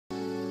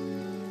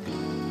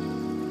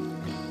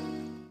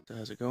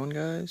How's it going,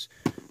 guys?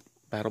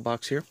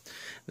 BattleBox here.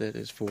 That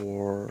is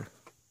for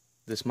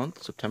this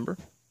month, September.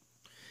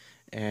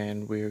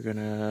 And we're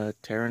gonna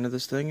tear into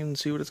this thing and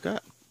see what it's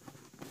got.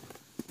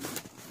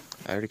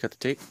 I already cut the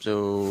tape,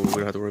 so we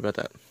don't have to worry about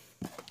that.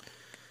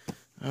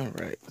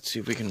 Alright, let's see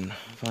if we can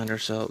find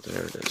ourselves.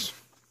 There it is.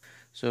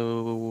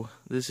 So,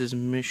 this is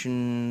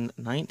mission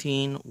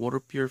 19, water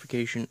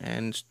purification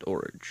and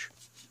storage.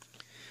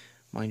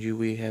 Mind you,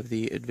 we have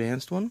the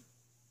advanced one.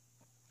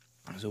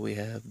 So we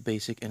have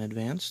basic and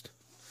advanced.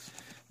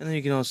 And then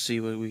you can also see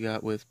what we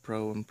got with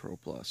Pro and Pro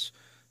Plus.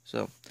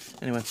 So,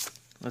 anyway,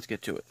 let's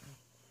get to it.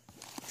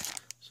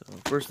 So,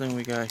 first thing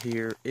we got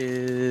here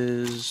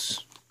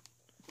is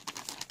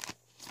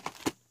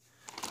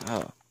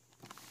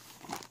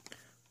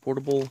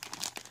portable,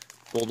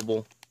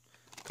 foldable,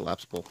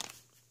 collapsible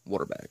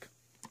water bag.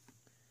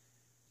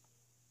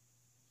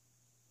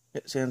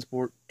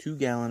 Sandsport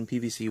 2-gallon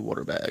PVC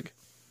water bag.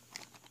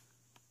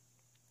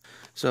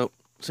 So,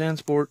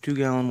 Sandsport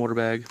 2-gallon water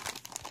bag.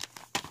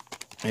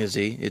 As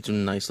it's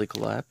nicely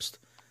collapsed.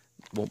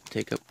 Won't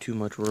take up too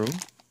much room.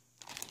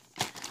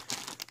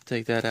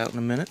 Take that out in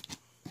a minute.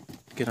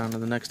 Get on to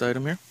the next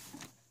item here.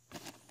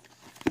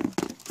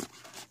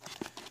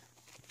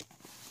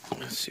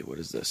 Let's see, what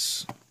is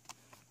this?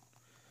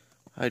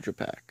 Hydro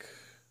Pack.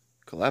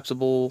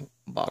 Collapsible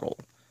bottle.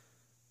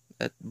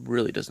 That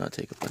really does not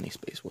take up any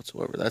space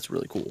whatsoever. That's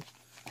really cool.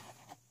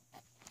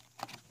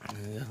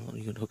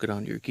 You can hook it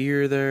onto your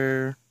gear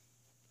there.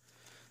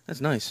 That's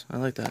nice. I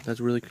like that. That's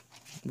really,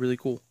 really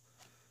cool.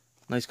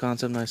 Nice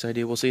concept, nice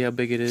idea. We'll see how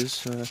big it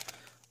is. We'll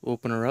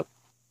open her up.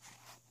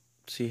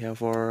 See how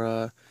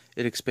far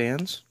it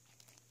expands.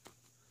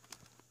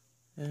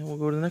 And we'll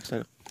go to the next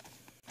item.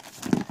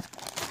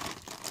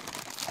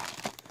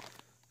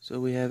 So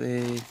we have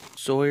a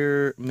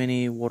Sawyer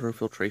Mini Water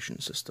Filtration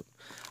System.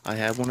 I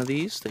have one of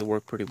these. They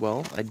work pretty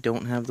well. I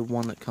don't have the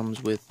one that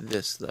comes with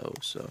this, though.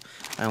 So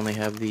I only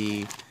have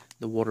the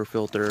water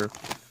filter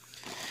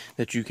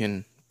that you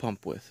can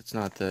pump with. It's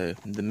not the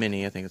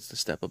mini. I think it's the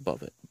step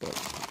above it. But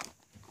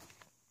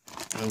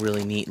a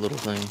really neat little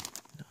thing.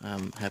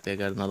 I'm happy I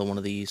got another one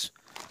of these.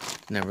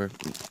 Never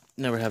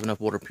have enough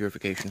water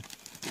purification.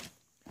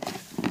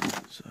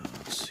 So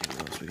let's see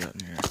what else we got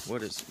in here.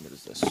 What is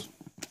this?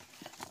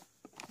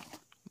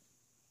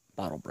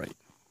 Bottle Bright.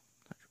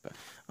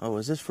 Oh,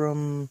 is this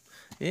from?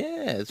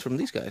 Yeah, it's from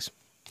these guys.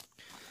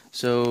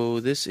 So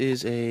this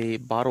is a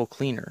bottle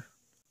cleaner.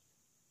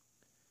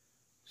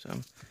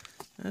 So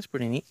that's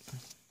pretty neat.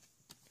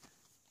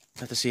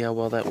 Have to see how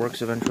well that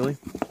works eventually.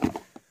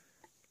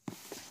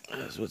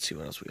 So let's see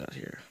what else we got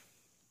here.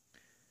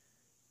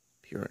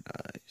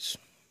 Purifies.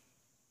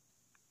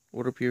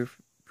 Water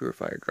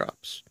purifier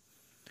drops.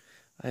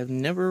 I have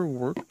never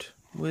worked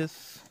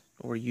with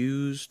or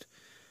used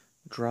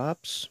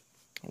drops.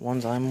 The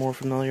ones I'm more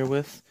familiar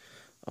with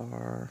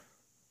are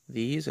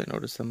these. I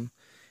noticed them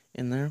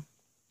in there.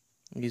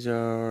 These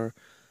are,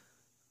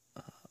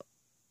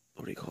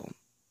 what do you call them?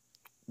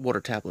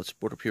 Water tablets,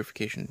 water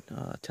purification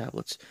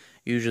tablets.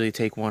 You usually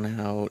take one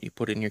out, you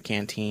put it in your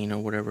canteen or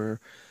whatever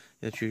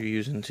that you're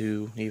using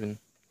to, even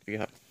if you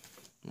got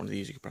one of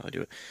these, you could probably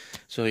do it.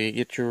 So you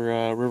get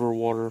your river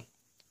water,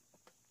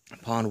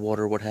 pond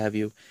water, what have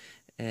you,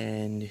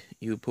 and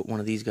you put one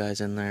of these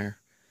guys in there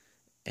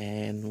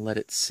and let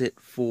it sit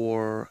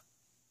for,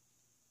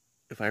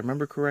 if I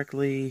remember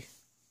correctly,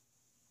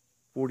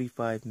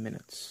 45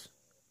 minutes.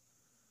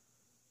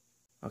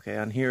 Okay,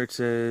 on here it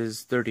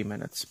says 30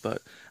 minutes,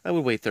 but I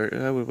would wait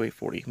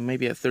 40.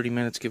 Maybe at 30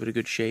 minutes, give it a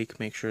good shake,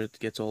 make sure it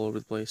gets all over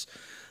the place.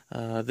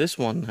 This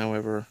one,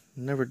 however,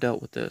 never dealt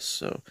with this,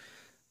 so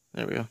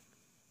there we go.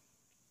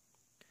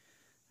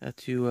 Had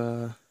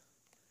to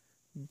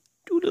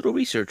do a little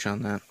research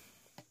on that.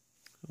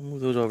 I'll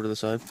move those over to the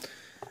side.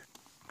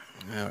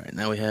 Alright,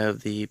 now we have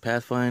the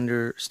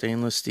Pathfinder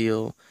stainless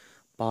steel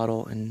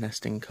bottle and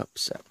nesting cup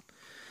set.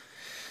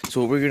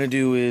 So what we're going to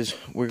do is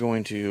we're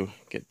going to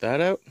get that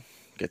out,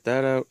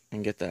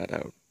 and get that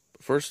out.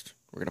 But first,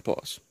 we're going to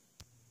pause.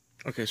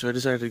 Okay, so I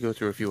decided to go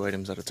through a few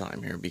items at a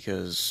time here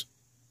because,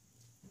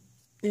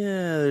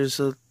 yeah,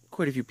 there's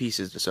quite a few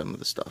pieces to some of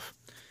the stuff.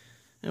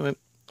 Anyway,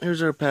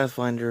 here's our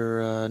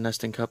Pathfinder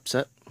nesting cup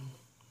set.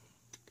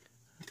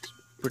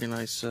 Pretty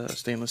nice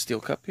stainless steel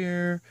cup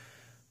here.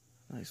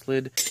 Nice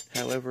lid.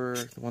 However,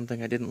 the one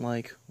thing I didn't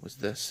like was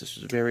this. This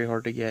was very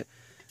hard to get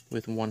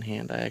with one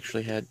hand. I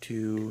actually had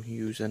to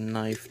use a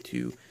knife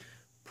to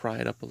pry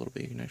it up a little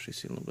bit. You can actually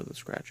see a little bit of the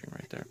scratching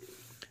right there.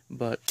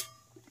 But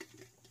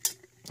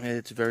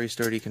it's very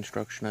sturdy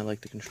construction. I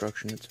like the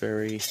construction. It's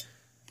very,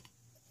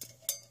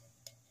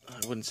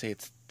 I wouldn't say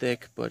it's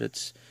thick, but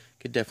it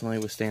could definitely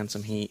withstand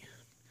some heat.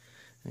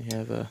 You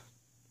have a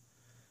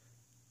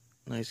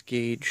nice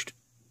gauged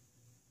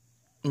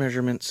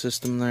measurement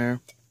system there.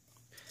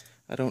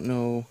 I don't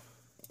know.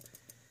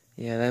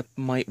 Yeah, that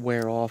might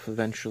wear off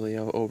eventually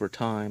over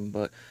time,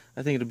 but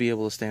I think it'll be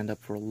able to stand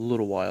up for a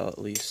little while at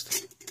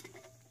least.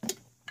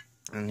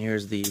 And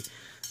here's the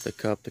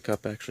cup. The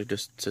cup actually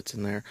just sits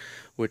in there,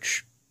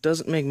 which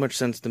doesn't make much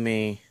sense to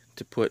me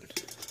to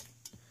put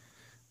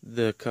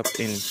the cup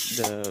in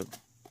the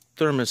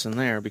thermos in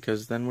there,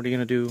 because then what are you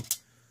gonna do? What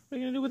are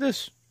you gonna do with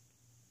this?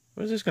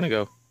 Where's this gonna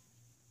go?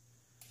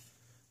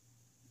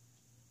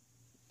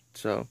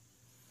 So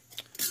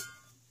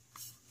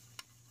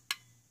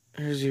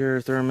here's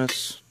your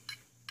thermos.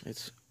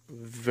 It's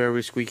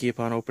very squeaky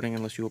upon opening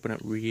unless you open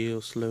it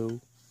real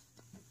slow.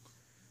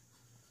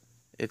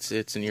 It's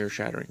an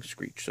ear-shattering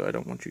screech, so I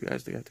don't want you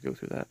guys to have to go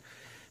through that.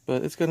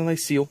 But it's got a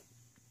nice seal.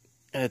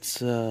 It's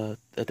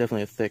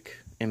definitely a thick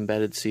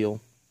embedded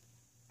seal.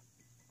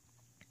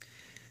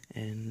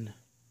 And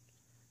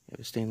you have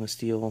a stainless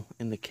steel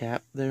in the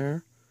cap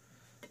there.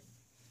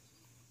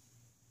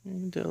 You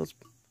can tell it's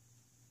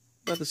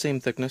about the same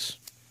thickness.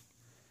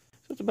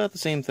 So it's about the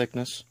same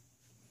thickness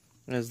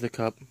as the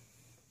cup.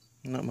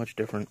 Not much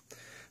different.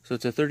 So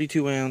it's a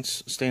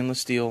 32-ounce stainless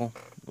steel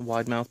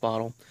wide mouth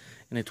bottle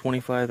in a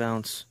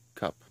 25-ounce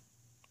cup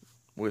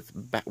with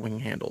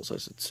batwing handles,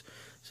 as it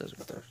says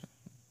right there.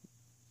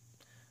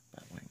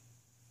 Batwing.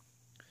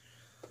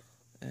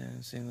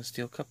 And stainless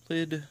steel cup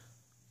lid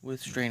with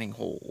straining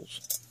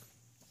holes.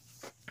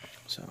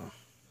 So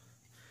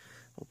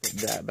we'll put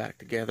that back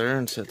together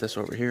and set this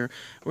over here.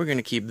 We're going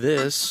to keep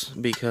this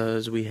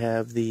because we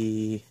have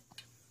the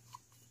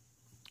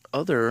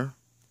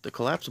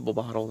collapsible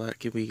bottle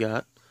that we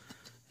got,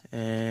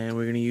 and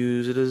we're going to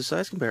use it as a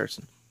size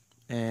comparison.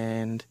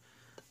 And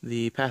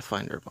the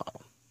Pathfinder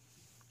bottle.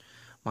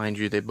 Mind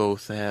you, they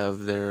both have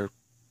their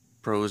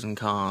pros and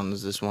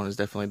cons. This one is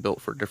definitely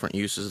built for different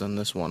uses than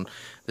this one.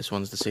 This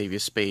one's to save you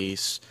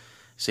space,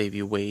 save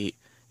you weight,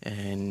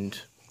 and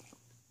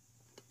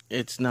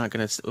it's not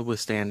going to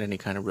withstand any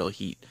kind of real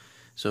heat.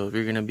 So if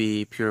you're going to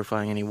be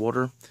purifying any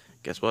water,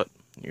 guess what?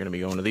 You're going to be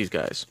going to these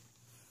guys.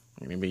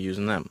 You're going to be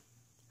using them,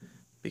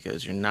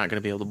 because you're not going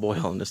to be able to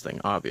boil in this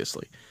thing,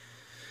 obviously.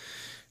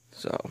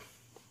 So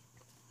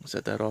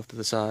set that off to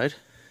the side,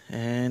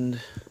 and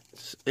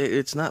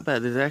it's not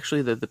bad. It's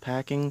actually the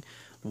packing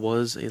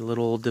was a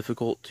little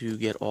difficult to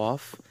get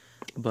off,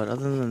 but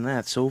other than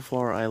that, so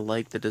far I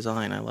like the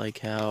design. I like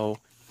how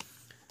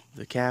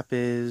the cap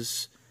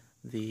is,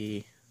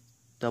 the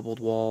doubled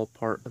wall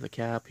part of the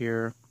cap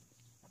here,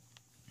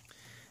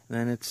 and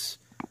then it's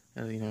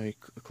a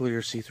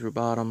clear see-through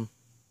bottom,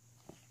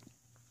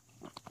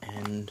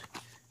 and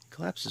it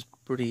collapses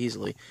pretty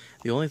easily.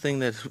 The only thing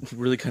that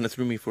really kind of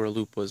threw me for a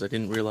loop was I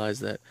didn't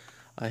realize that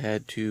I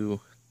had to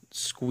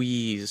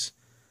squeeze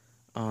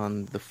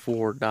on the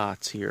 4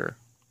 dots here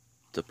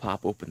to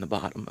pop open the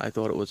bottom. I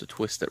thought it was a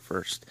twist at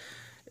first,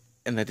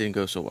 and that didn't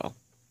go so well.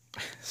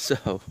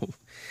 So,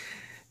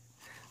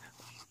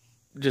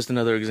 just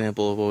another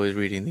example of always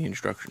reading the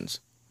instructions.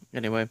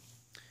 Anyway,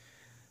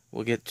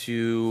 we'll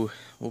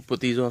put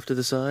these off to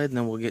the side, and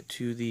then we'll get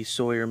to the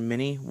Sawyer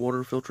Mini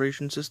water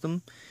filtration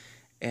system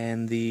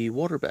and the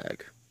water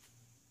bag.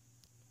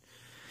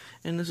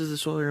 And this is the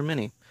Sawyer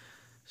Mini.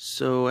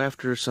 So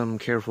after some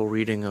careful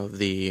reading of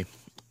the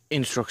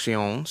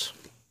instructions,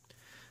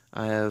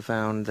 I have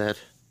found that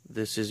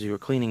this is your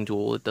cleaning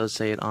tool. It does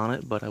say it on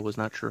it, but I was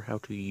not sure how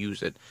to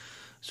use it.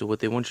 So what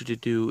they want you to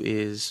do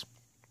is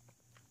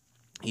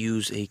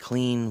use a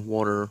clean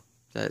water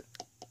that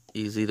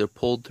is either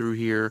pulled through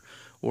here,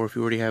 or if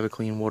you already have a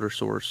clean water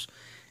source,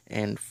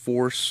 and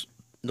force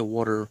the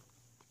water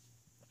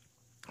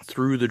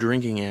through the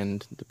drinking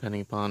end,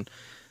 depending upon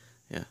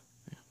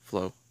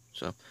flow.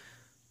 So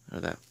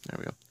there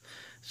we go.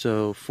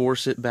 So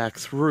force it back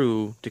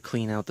through to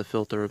clean out the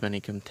filter of any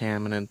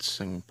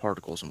contaminants and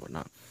particles and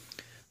whatnot.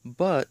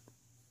 But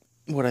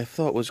what I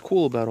thought was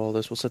cool about all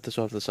this, we'll set this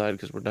off to the side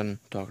because we're done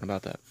talking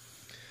about that.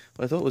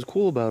 What I thought was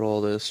cool about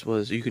all this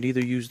was you could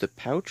either use the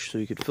pouch, so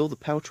you could fill the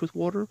pouch with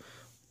water,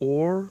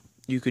 or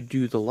you could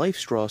do the life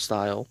straw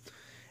style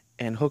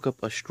and hook up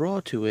a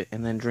straw to it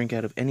and then drink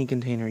out of any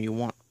container you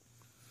want,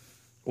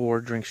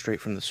 or drink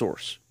straight from the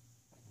source,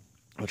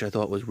 which I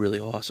thought was really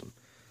awesome.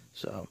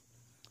 So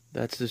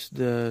that's just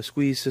the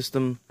squeeze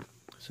system.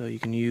 So you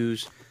can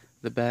use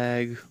the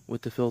bag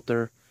with the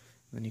filter,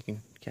 and then you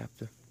can cap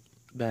the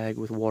bag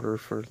with water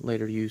for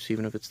later use,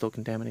 even if it's still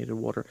contaminated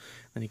water.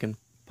 Then you can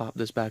pop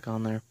this back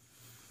on there,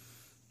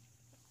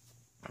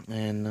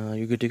 and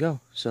you're good to go.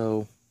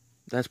 So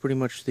that's pretty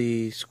much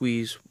the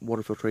squeeze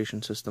water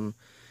filtration system.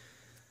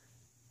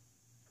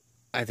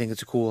 I think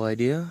it's a cool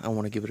idea. I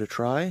want to give it a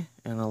try,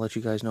 and I'll let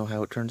you guys know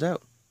how it turns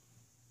out.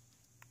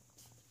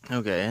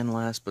 Okay, and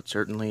last but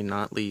certainly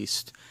not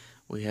least,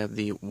 we have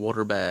the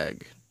water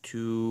bag.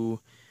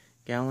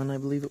 2-gallon, I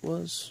believe it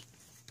was.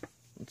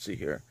 Let's see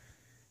here.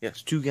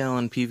 Yes,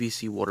 2-gallon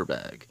PVC water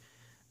bag.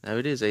 Now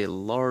it is a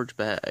large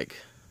bag.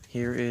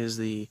 Here is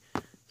the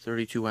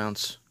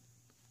 32-ounce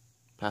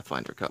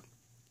Pathfinder cup.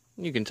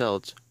 You can tell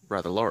it's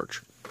rather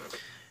large.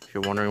 If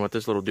you're wondering what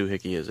this little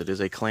doohickey is, it is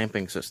a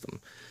clamping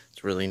system.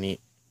 It's really neat.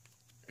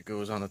 It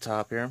goes on the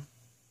top here.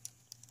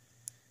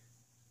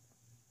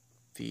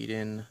 Feed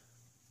in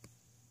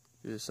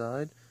to the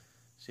side.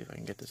 See if I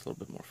can get this a little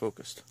bit more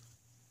focused.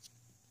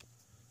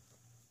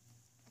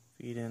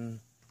 Feed in.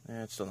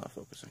 It's still not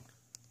focusing.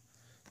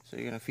 So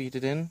you're going to feed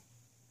it in.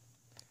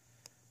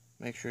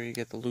 Make sure you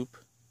get the loop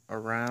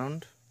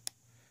around.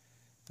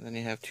 And then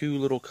you have two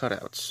little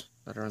cutouts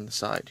that are on the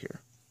side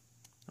here.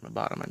 On the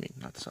bottom, I mean,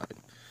 not the side.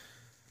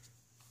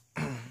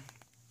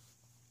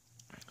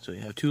 So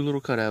you have two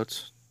little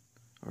cutouts,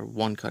 or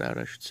one cutout,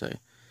 I should say.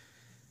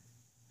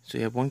 So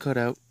you have one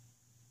cutout,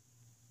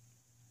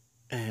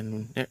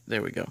 and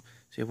there we go.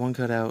 So you have one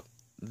cutout.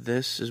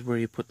 This is where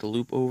you put the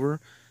loop over,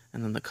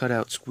 and then the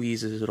cutout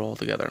squeezes it all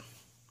together.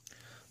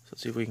 So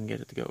let's see if we can get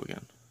it to go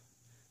again.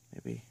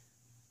 Maybe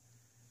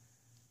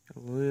a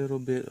little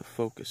bit of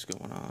focus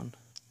going on.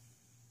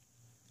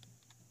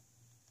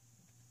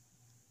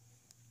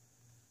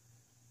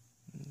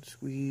 And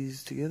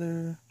squeeze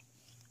together,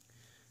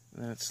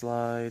 and then it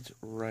slides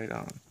right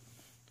on.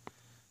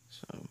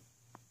 So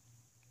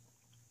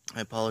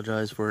I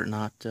apologize for it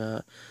not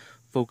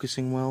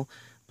focusing well,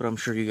 but I'm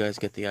sure you guys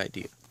get the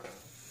idea.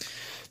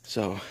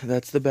 So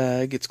that's the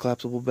bag. It's a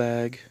collapsible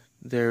bag.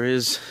 There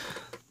is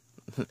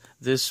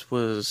this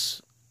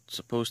was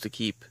supposed to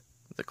keep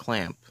the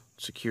clamp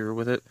secure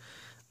with it,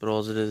 but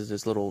all it is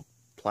this little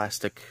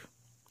plastic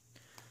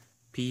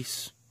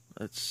piece.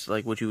 It's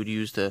like what you would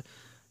use to,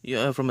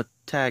 from a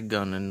tag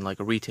gun in like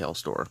a retail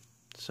store.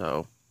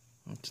 So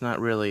it's not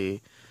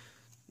really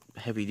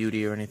heavy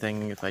duty or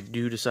anything. If I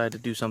do decide to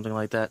do something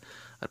like that,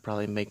 I'd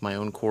probably make my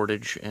own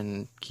cordage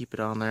and keep it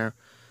on there.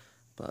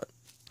 But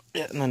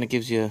yeah, and then it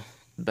gives you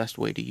the best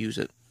way to use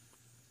it.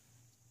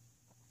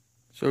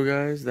 So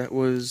guys, that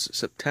was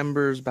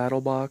September's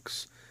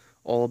BattleBox,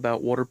 all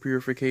about water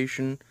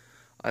purification.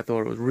 I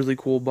thought it was a really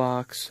cool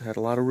box, had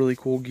a lot of really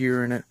cool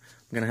gear in it.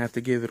 I'm going to have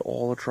to give it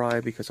all a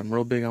try because I'm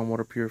real big on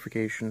water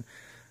purification.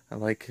 I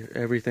like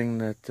everything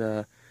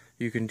that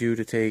you can do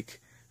to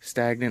take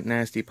stagnant,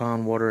 nasty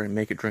pond water and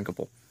make it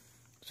drinkable.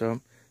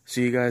 So,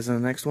 see you guys in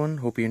the next one.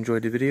 Hope you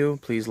enjoyed the video.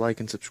 Please like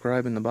and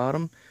subscribe in the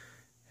bottom.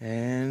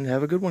 And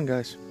have a good one,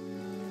 guys.